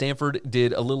 USC at Stanford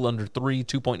did a little under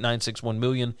 2.961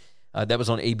 million. That was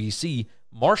on ABC.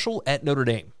 Marshall at Notre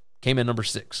Dame came in number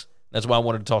 6. That's why I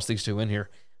wanted to toss these two in here.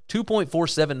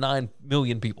 2.479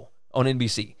 million people on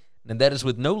NBC. And that is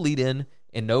with no lead-in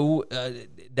and no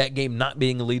that game not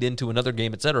being a lead-in to another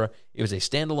game, etc. It was a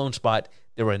standalone spot.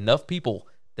 There were enough people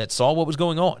that saw what was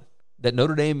going on, that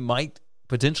Notre Dame might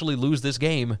potentially lose this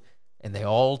game, and they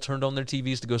all turned on their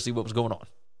TVs to go see what was going on.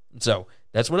 So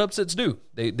that's what upsets do.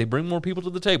 They bring more people to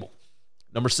the table.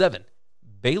 Number 7,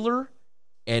 Baylor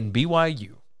and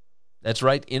BYU. That's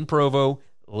right, in Provo,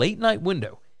 late night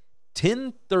window,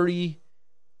 10:30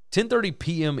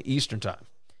 p.m. Eastern time.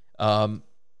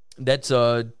 That's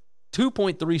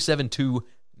 2.372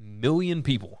 million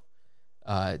people.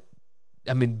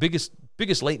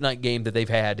 Biggest late night game that they've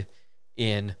had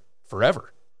in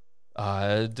forever.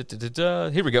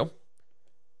 Here we go.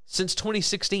 Since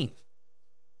 2016,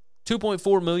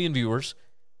 2.4 million viewers,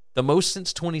 the most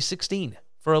since 2016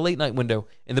 for a late night window.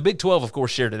 And the Big 12, of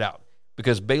course, shared it out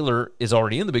because Baylor is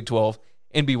already in the Big 12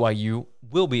 and BYU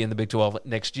will be in the Big 12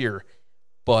 next year.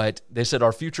 But they said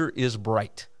our future is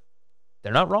bright.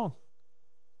 They're not wrong.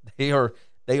 They are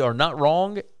not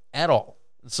wrong at all.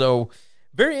 So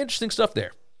very interesting stuff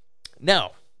there.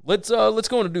 Now, let's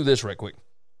go on and do this right quick.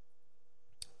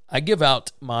 I give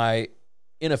out my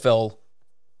NFL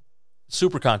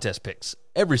Super Contest picks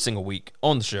every single week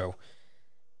on the show.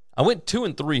 I went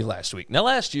 2-3 last week. Now,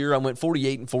 last year I went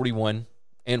 48-41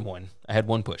 and 1. I had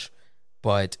one push,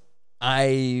 but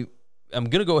I'm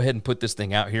gonna go ahead and put this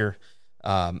thing out here.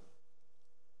 I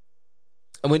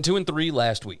went 2-3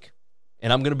 last week,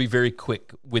 and I'm gonna be very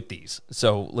quick with these.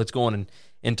 So let's go on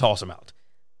and toss them out.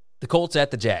 The Colts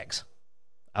at the Jags.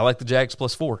 I like the Jags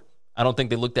 +4. I don't think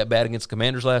they looked that bad against the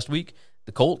Commanders last week.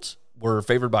 The Colts were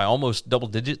favored by almost double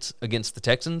digits against the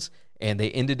Texans, and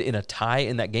they ended in a tie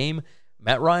in that game.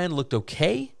 Matt Ryan looked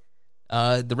okay.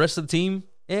 The rest of the team,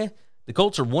 The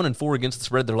Colts are 1-4 against the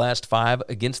spread their last 5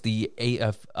 against the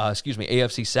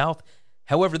AFC South.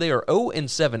 However, they are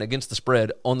 0-7 against the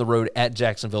spread on the road at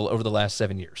Jacksonville over the last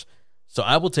 7 years. So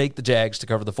I will take the Jags to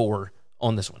cover the 4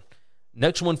 on this one.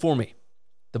 Next one for me,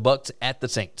 the Bucs at the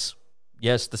Saints.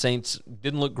 Yes, the Saints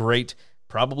didn't look great.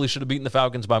 Probably should have beaten the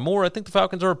Falcons by more. I think the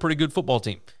Falcons are a pretty good football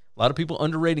team. A lot of people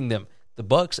underrating them. The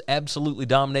Bucs absolutely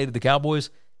dominated the Cowboys.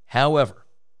 However,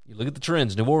 you look at the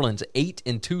trends. New Orleans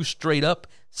 8-2 straight up,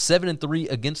 7-3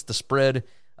 against the spread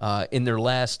in their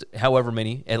last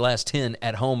last 10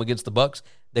 at home against the Bucs.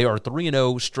 They are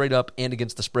 3-0 straight up and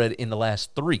against the spread in the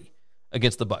last 3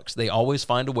 against the Bucs. They always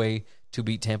find a way to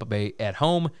beat Tampa Bay at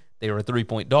home. They are a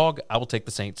 3-point dog. I will take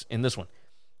the Saints in this one.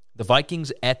 The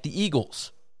Vikings at the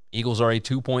Eagles. Eagles are a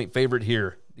 2-point favorite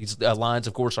here. These lines,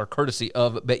 of course, are courtesy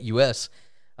of BetUS.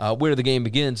 Where the game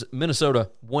begins, Minnesota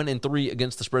 1-3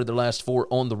 against the spread their last 4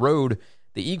 on the road.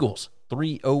 The Eagles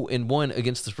 3-0-1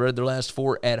 against the spread their last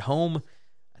 4 at home.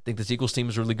 I think this Eagles team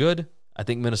is really good. I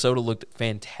think Minnesota looked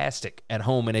fantastic at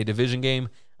home in a division game.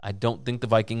 I don't think the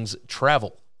Vikings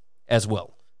travel as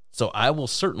well. So I will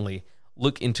certainly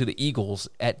look into the Eagles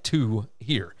at 2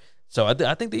 here. So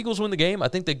I think the Eagles win the game. I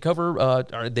think they cover,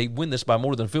 or they win this by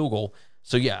more than a field goal.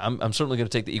 So yeah, I'm certainly going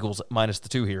to take the Eagles minus the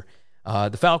 2 here.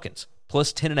 The Falcons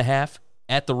plus 10.5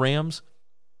 at the Rams.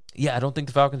 Yeah, I don't think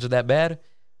the Falcons are that bad.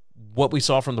 What we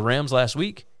saw from the Rams last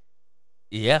week,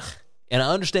 yeah. And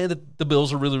I understand that the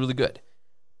Bills are really, really good.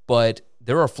 But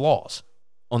there are flaws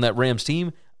on that Rams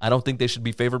team. I don't think they should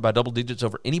be favored by double digits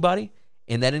over anybody,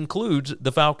 and that includes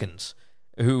the Falcons,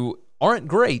 who aren't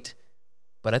great,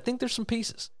 but I think there's some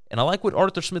pieces. And I like what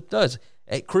Arthur Smith does.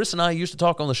 Chris and I used to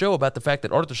talk on the show about the fact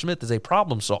that Arthur Smith is a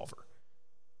problem solver.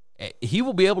 He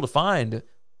will be able to find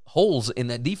holes in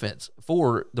that defense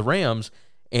for the Rams,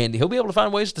 and he'll be able to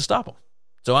find ways to stop them.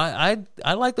 So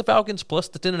I like the Falcons plus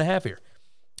the 10.5 here.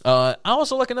 I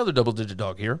also like another double-digit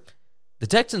dog here. The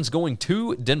Texans going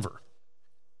to Denver.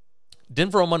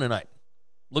 Denver on Monday night.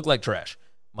 Looked like trash.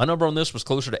 My number on this was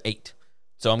closer to 8.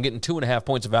 So I'm getting 2.5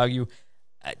 points of value.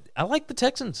 I like the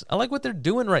Texans. I like what they're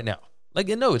doing right now.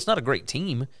 No, it's not a great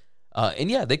team. And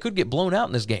yeah, they could get blown out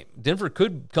in this game. Denver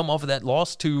could come off of that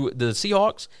loss to the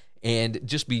Seahawks and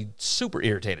just be super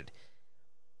irritated.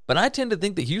 But I tend to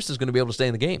think that Houston's going to be able to stay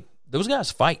in the game. Those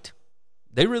guys fight.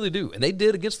 They really do. And they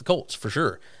did against the Colts for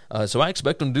sure. So I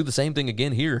expect them to do the same thing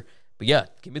again here. But yeah,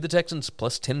 give me the Texans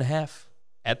plus 10.5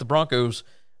 at the Broncos.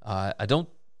 I don't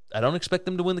expect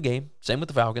them to win the game. Same with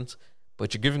the Falcons.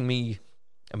 But you're giving me,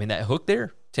 that hook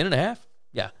there, 10.5.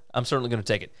 Yeah, I'm certainly going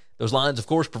to take it. Those lines, of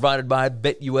course, provided by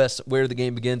BetUS, where the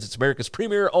game begins. It's America's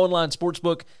premier online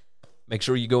sportsbook. Make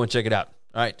sure you go and check it out.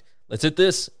 All right, let's hit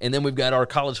this, and then we've got our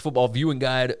college football viewing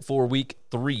guide for Week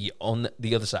 3 on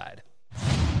the other side.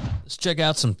 Let's check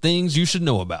out some things you should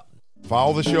know about.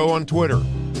 Follow the show on Twitter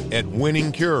at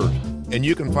Winning Cures, and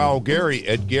you can follow Gary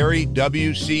at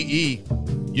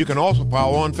GaryWCE. You can also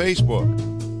follow on Facebook.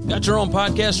 Got your own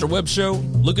podcast or web show,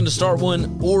 looking to start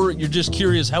one, or you're just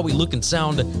curious how we look and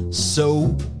sound so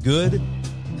good?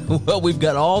 Well, we've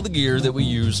got all the gear that we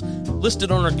use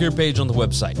listed on our gear page on the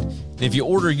website. And if you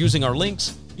order using our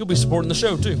links, you'll be supporting the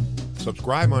show too.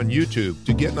 Subscribe on YouTube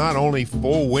to get not only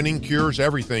full Winning Cures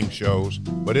Everything shows,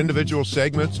 but individual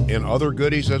segments and other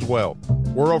goodies as well.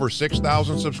 We're over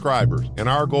 6,000 subscribers, and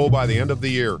our goal by the end of the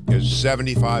year is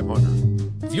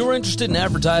 7,500. If you're interested in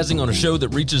advertising on a show that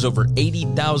reaches over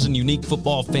 80,000 unique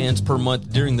football fans per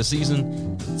month during the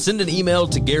season, send an email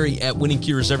to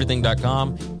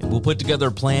Gary@winningcureseverything.com, and we'll put together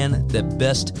a plan that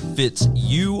best fits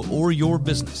you or your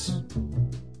business.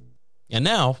 And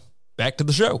now, back to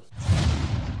the show.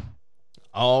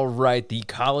 All right, the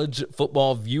college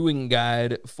football viewing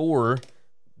guide for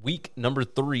week number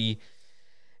 3.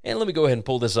 And let me go ahead and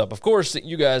pull this up. Of course,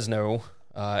 you guys know,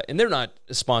 and they're not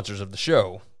sponsors of the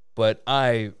show, but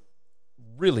I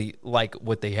really like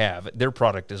what they have. Their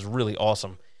product is really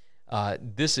awesome.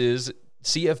 This is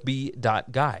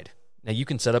cfb.guide. Now, you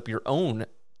can set up your own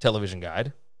television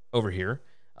guide over here.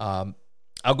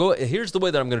 Here's the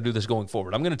way that I'm going to do this going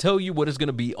forward. I'm going to tell you what is going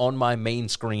to be on my main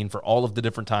screen for all of the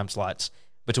different time slots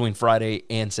between Friday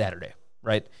and Saturday,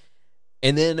 right?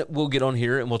 And then we'll get on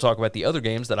here and we'll talk about the other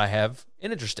games that I have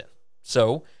an interest in.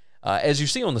 So, as you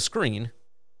see on the screen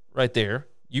right there,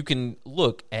 you can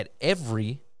look at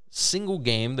every single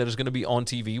game that is going to be on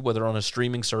TV, whether on a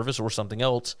streaming service or something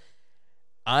else.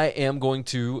 I am going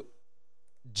to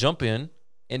jump in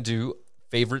and do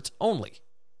favorites only.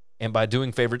 And by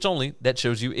doing favorites only, that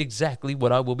shows you exactly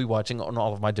what I will be watching on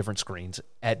all of my different screens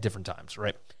at different times,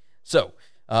 right? So,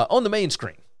 on the main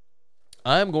screen,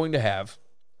 I'm going to have,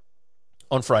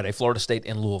 on Friday, Florida State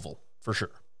and Louisville, for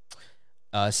sure.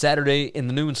 Saturday in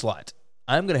the noon slot,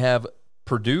 I'm going to have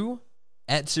Purdue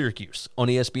at Syracuse on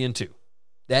ESPN2.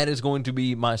 That is going to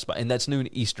be my spot, and that's noon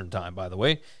Eastern time, by the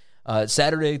way.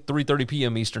 Saturday, 3:30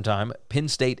 p.m. Eastern time, Penn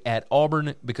State at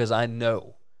Auburn, because I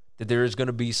know that there is going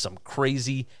to be some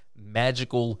crazy,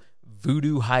 magical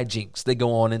voodoo hijinks that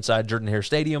go on inside Jordan-Hare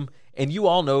Stadium, and you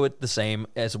all know it the same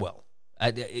as well.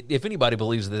 If anybody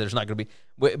believes that there's not going to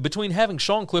be, between having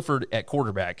Sean Clifford at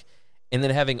quarterback and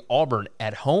then having Auburn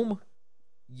at home,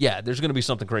 yeah, there's going to be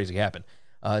something crazy happen.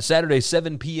 Saturday,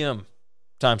 7 p.m.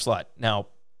 time slot. Now,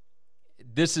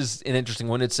 this is an interesting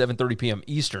one. It's 7:30 p.m.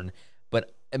 Eastern,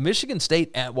 but Michigan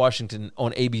State at Washington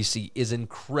on ABC is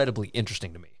incredibly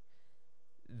interesting to me.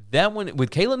 That one, with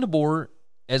Kalen DeBoer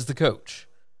as the coach.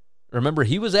 Remember,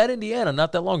 he was at Indiana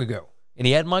not that long ago, and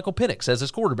he had Michael Penix as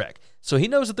his quarterback. So he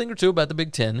knows a thing or two about the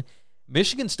Big Ten.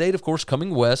 Michigan State, of course,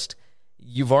 coming west.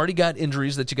 You've already got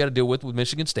injuries that you got to deal with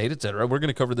Michigan State, et cetera. We're going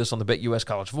to cover this on the BetUS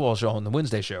College Football Show on the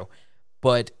Wednesday show.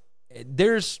 But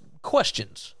there's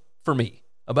questions for me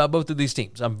about both of these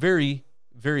teams. I'm very,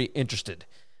 very interested.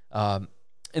 And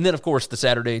then, of course, the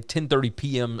Saturday, 10:30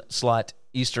 p.m. slot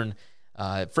Eastern,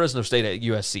 Fresno State at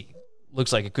USC.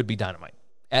 Looks like it could be dynamite.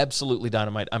 Absolutely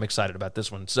dynamite. I'm excited about this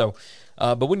one. So,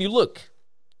 but when you look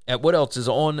at what else is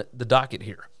on the docket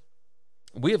here,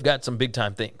 we have got some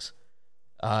big-time things.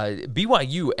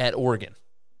 BYU at Oregon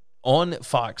on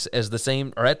Fox at the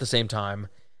same time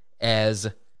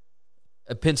as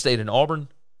Penn State and Auburn.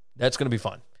 That's going to be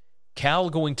fun. Cal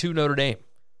going to Notre Dame.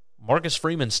 Marcus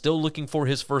Freeman still looking for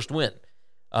his first win.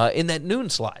 In that noon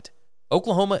slot,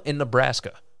 Oklahoma and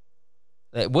Nebraska.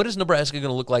 What is Nebraska going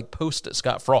to look like post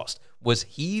Scott Frost? Was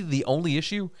he the only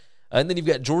issue? And then you've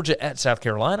got Georgia at South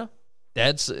Carolina.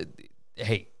 That's,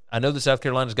 hey, I know that South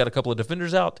Carolina's got a couple of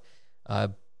defenders out,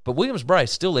 but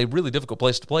Williams-Brice still a really difficult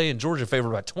place to play, and Georgia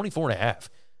favored by 24.5. I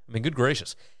mean, good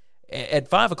gracious. At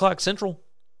 5 o'clock Central,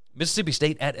 Mississippi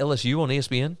State at LSU on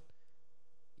ESPN.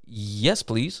 Yes,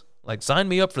 please. Like, sign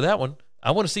me up for that one.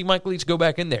 I want to see Mike Leach go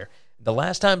back in there. The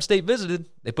last time State visited,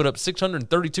 they put up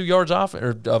 632 yards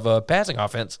of passing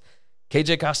offense.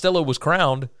 KJ Costello was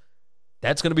crowned.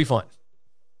 That's going to be fun.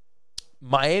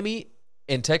 Miami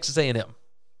and Texas A&M.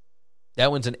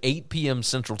 That one's an 8 p.m.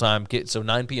 Central Time, so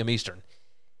 9 p.m. Eastern.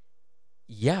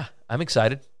 Yeah, I'm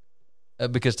excited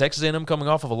because Texas A&M coming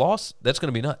off of a loss, that's going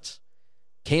to be nuts.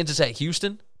 Kansas at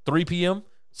Houston, 3 p.m.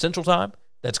 Central Time.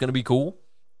 That's going to be cool.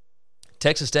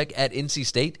 Texas Tech at NC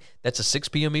State. That's a 6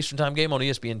 p.m. Eastern Time game on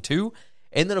ESPN2.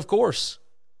 And then, of course,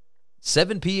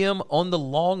 7 p.m. on the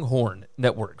Longhorn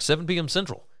Network, 7 p.m.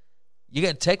 Central. You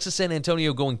got Texas San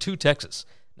Antonio going to Texas.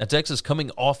 Now, Texas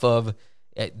coming off of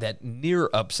that near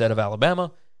upset of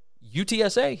Alabama.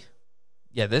 UTSA.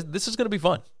 Yeah, this is going to be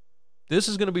fun. This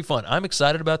is going to be fun. I'm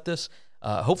excited about this.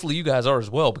 Hopefully you guys are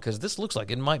as well, because this looks like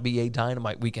it might be a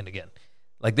dynamite weekend again.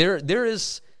 Like there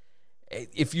is,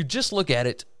 if you just look at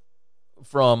it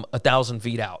from 1,000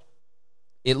 feet out,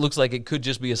 it looks like it could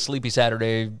just be a sleepy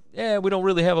Saturday. Yeah, we don't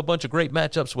really have a bunch of great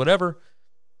matchups, whatever.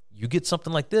 You get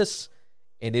something like this,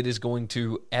 and it is going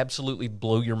to absolutely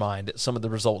blow your mind, some of the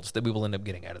results that we will end up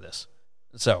getting out of this.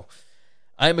 So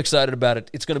I am excited about it.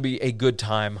 It's going to be a good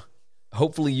time.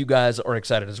 Hopefully you guys are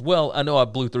excited as well. I know I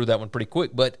blew through that one pretty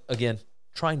quick, but again,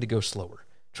 trying to go slower.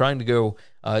 Trying to go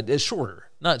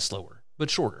shorter, not slower, but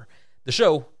shorter. The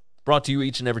show brought to you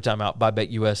each and every time out by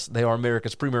BetUS. They are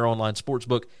America's premier online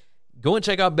sportsbook. Go and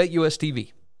check out BetUS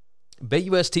TV.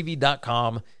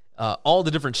 BetUSTV.com. All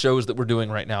the different shows that we're doing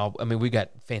right now. I mean, we got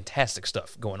fantastic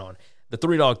stuff going on. The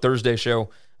Three Dog Thursday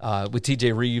show with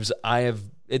TJ Reeves.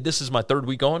 This is my third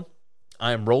week on.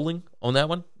 I am rolling on that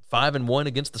one. 5-1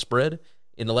 against the spread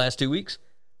in the last 2 weeks.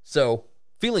 So,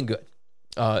 feeling good.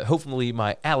 Hopefully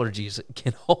my allergies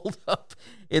can hold up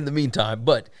in the meantime.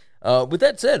 But with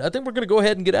that said, I think we're going to go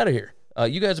ahead and get out of here.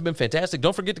 You guys have been fantastic.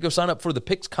 Don't forget to go sign up for the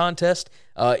Picks contest.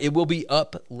 It will be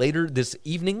up later this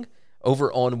evening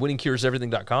over on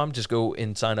winningcureseverything.com. Just go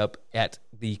and sign up at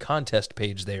the contest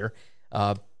page there.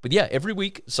 But yeah, every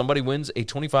week somebody wins a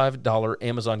 $25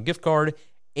 Amazon gift card,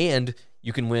 and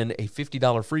you can win a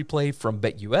 $50 free play from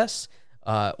BetUS,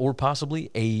 or possibly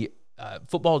a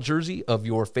football jersey of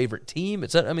your favorite team.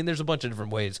 There's a bunch of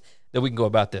different ways that we can go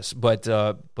about this, but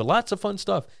lots of fun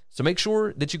stuff. So make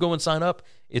sure that you go and sign up.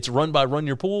 It's run by Run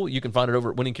Your Pool. You can find it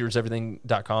over at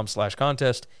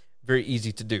winningcureseverything.com/contest. Very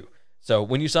easy to do. So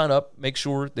when you sign up, make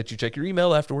sure that you check your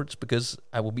email afterwards, because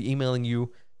I will be emailing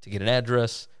you to get an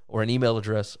address or an email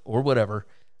address or whatever.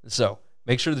 So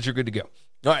make sure that you're good to go.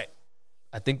 All right.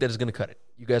 I think that is going to cut it.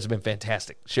 You guys have been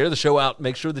fantastic. Share the show out.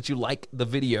 Make sure that you like the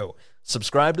video.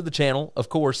 Subscribe to the channel, of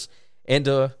course. And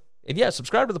yeah,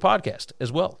 subscribe to the podcast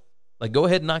as well. Like, go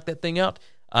ahead and knock that thing out.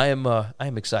 I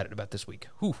am excited about this week.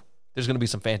 Whew. There's going to be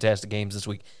some fantastic games this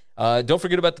week. Don't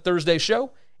forget about the Thursday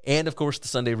show and, of course, the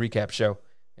Sunday recap show.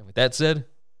 And with that said,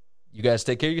 you guys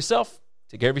take care of yourself,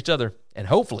 take care of each other, and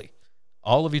hopefully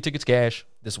all of your tickets cash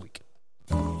this week.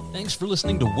 Thanks for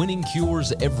listening to Winning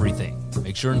Cures Everything.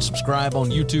 Make sure and subscribe on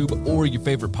YouTube or your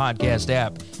favorite podcast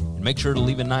app, and make sure to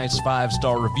leave a nice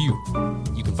 5-star review.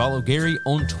 You can follow Gary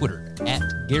on Twitter at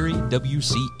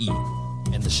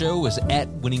GaryWCE, and the show is at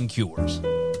Winning Cures.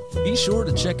 Be sure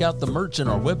to check out the merch in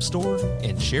our web store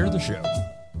and share the show.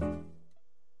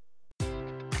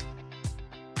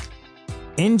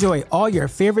 Enjoy all your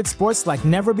favorite sports like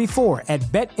never before at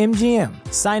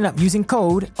BetMGM. Sign up using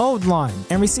code OldLine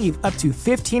and receive up to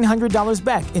 $1,500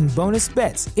 back in bonus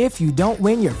bets if you don't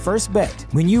win your first bet.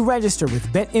 When you register with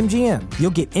BetMGM, you'll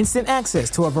get instant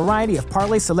access to a variety of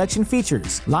parlay selection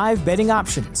features, live betting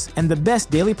options, and the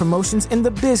best daily promotions in the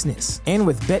business. And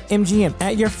with BetMGM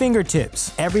at your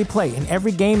fingertips, every play and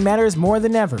every game matters more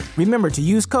than ever. Remember to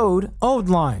use code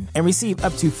OldLine and receive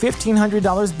up to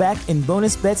 $1,500 back in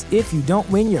bonus bets if you don't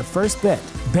win your first bet.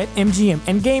 BetMGM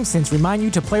and GameSense remind you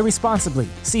to play responsibly.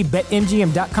 See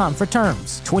BetMGM.com for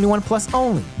terms. 21 plus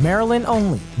only. Maryland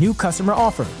only. New customer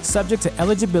offer. Subject to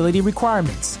eligibility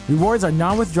requirements. Rewards are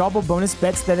non-withdrawable bonus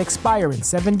bets that expire in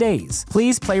 7 days.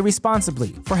 Please play responsibly.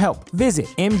 For help, visit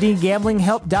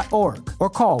mdgamblinghelp.org or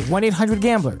call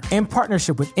 1-800-GAMBLER in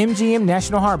partnership with MGM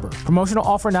National Harbor. Promotional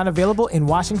offer not available in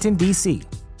Washington, D.C.